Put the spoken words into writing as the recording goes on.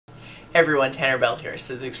Hey everyone, Tanner Bell here,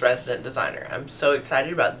 Sizzix resident designer. I'm so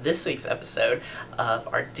excited about this week's episode of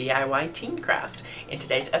our DIY teen craft. In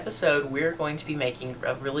today's episode, we're going to be making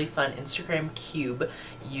a really fun Instagram cube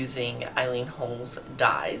using Eileen Holmes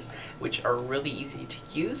dies, which are really easy to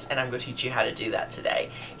use, and I'm going to teach you how to do that today.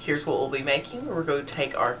 Here's what we'll be making. We're going to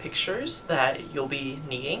take our pictures that you'll be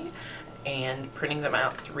needing and printing them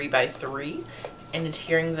out 3x3 and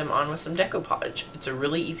adhering them on with some decoupage. It's a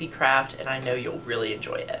really easy craft and I know you'll really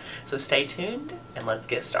enjoy it. So stay tuned and let's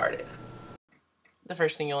get started. The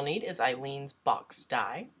first thing you'll need is Eileen's box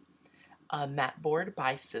die, a mat board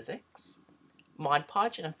by Sizzix, Mod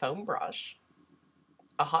Podge and a foam brush,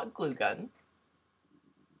 a hot glue gun,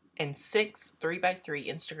 and 6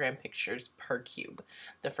 3x3 Instagram pictures per cube.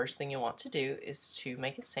 The first thing you'll want to do is to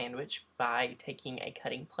make a sandwich by taking a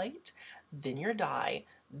cutting plate, then your die,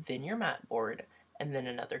 then your mat board, and then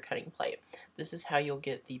another cutting plate. This is how you'll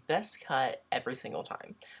get the best cut every single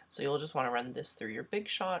time. So you'll just want to run this through your Big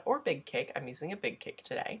Shot or BIGKick. I'm using a BIGKick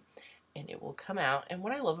today. And it will come out. And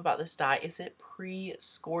what I love about this die is it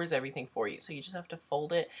pre-scores everything for you. So you just have to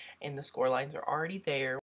fold it and the score lines are already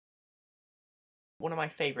there. One of my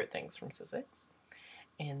favorite things from Sizzix.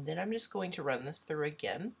 And then I'm just going to run this through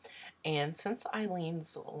again. And since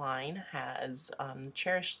Eileen's line has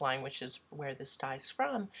Cherished line, which is where this die's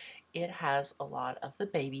from, it has a lot of the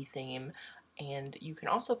baby theme. And you can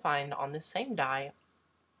also find on this same die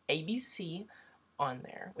ABC on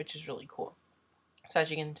there, which is really cool. So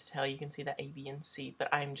as you can tell, you can see the A, B, and C, but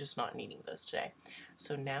I'm just not needing those today.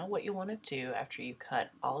 So now what you want to do after you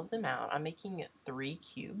cut all of them out, I'm making 3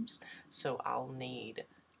 cubes, so I'll need,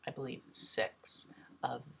 I believe, 6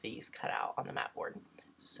 of these cut out on the mat board.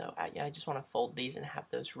 So I just want to fold these and have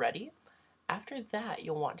those ready. After that,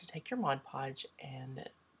 you'll want to take your Mod Podge and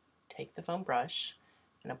take the foam brush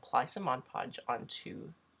and apply some Mod Podge onto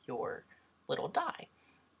your little die.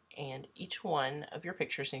 And each one of your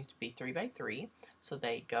pictures needs to be 3x3, so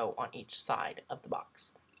they go on each side of the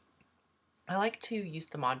box. I like to use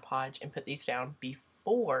the Mod Podge and put these down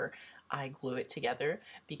before I glue it together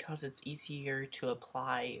because it's easier to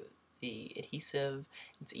apply the adhesive.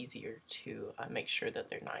 It's easier to make sure that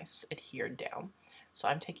they're nice adhered down. So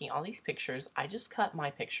I'm taking all these pictures. I just cut my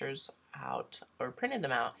pictures out or printed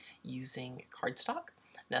them out using cardstock.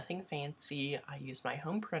 Nothing fancy. I used my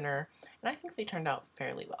home printer and I think they turned out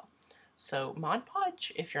fairly well. So Mod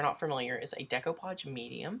Podge, if you're not familiar, is a decoupage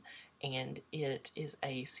medium and it is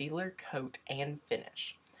a sealer coat and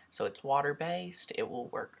finish. So it's water-based. It will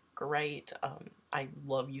work great. I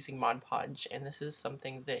love using Mod Podge, and this is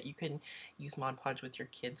something that you can use Mod Podge with your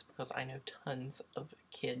kids because I know tons of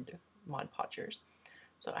kid Mod Podgers.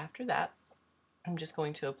 So after that, I'm just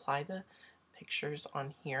going to apply the pictures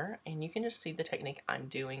on here, and you can just see the technique I'm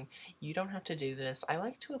doing. You don't have to do this. I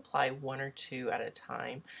like to apply 1 or 2 at a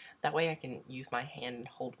time. That way I can use my hand and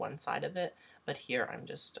hold one side of it, but here I'm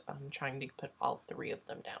just trying to put all 3 of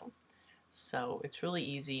them down. So it's really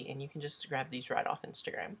easy, and you can just grab these right off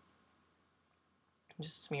Instagram. I'm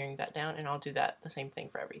just smearing that down, and I'll do that the same thing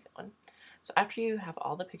for everyone. So after you have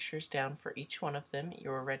all the pictures down for each one of them,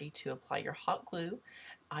 you're ready to apply your hot glue.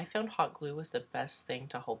 I found hot glue was the best thing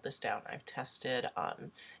to hold this down. I've tested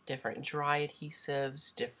different dry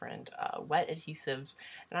adhesives, different wet adhesives,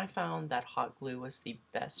 and I found that hot glue was the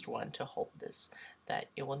best one to hold this, that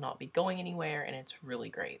it will not be going anywhere, and it's really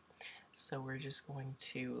great. So we're just going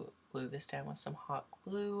to glue this down with some hot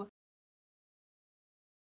glue.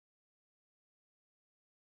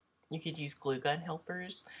 You could use glue gun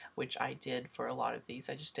helpers, which I did for a lot of these.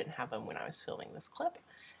 I just didn't have them when I was filming this clip.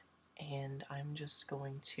 And I'm just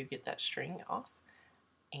going to get that string off.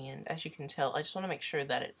 And as you can tell, I just want to make sure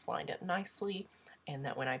that it's lined up nicely and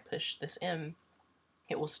that when I push this in,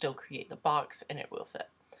 it will still create the box and it will fit.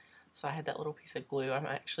 So I had that little piece of glue. I'm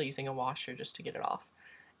actually using a washer just to get it off.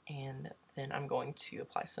 And then I'm going to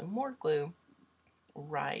apply some more glue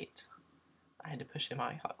right. I had to push in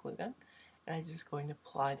my hot glue gun. And I'm just going to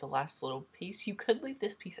apply the last little piece. You could leave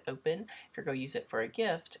this piece open if you're going to use it for a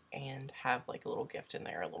gift and have like a little gift in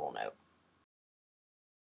there, a little note.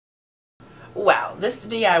 Wow, this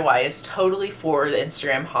DIY is totally for the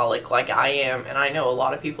Instagram holic like I am, and I know a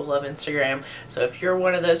lot of people love Instagram, so if you're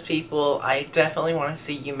one of those people, I definitely want to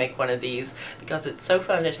see you make one of these because it's so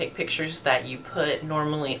fun to take pictures that you put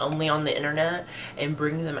normally only on the internet and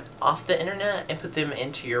bring them off the internet and put them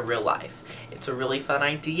into your real life. It's a really fun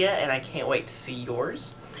idea and I can't wait to see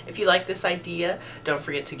yours. If you like this idea, don't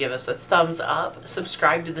forget to give us a thumbs up,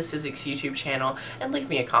 subscribe to the Sizzix YouTube channel, and leave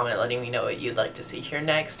me a comment letting me know what you'd like to see here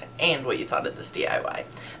next and what you thought of this DIY.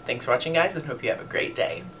 Thanks for watching, guys, and hope you have a great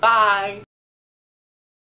day. Bye!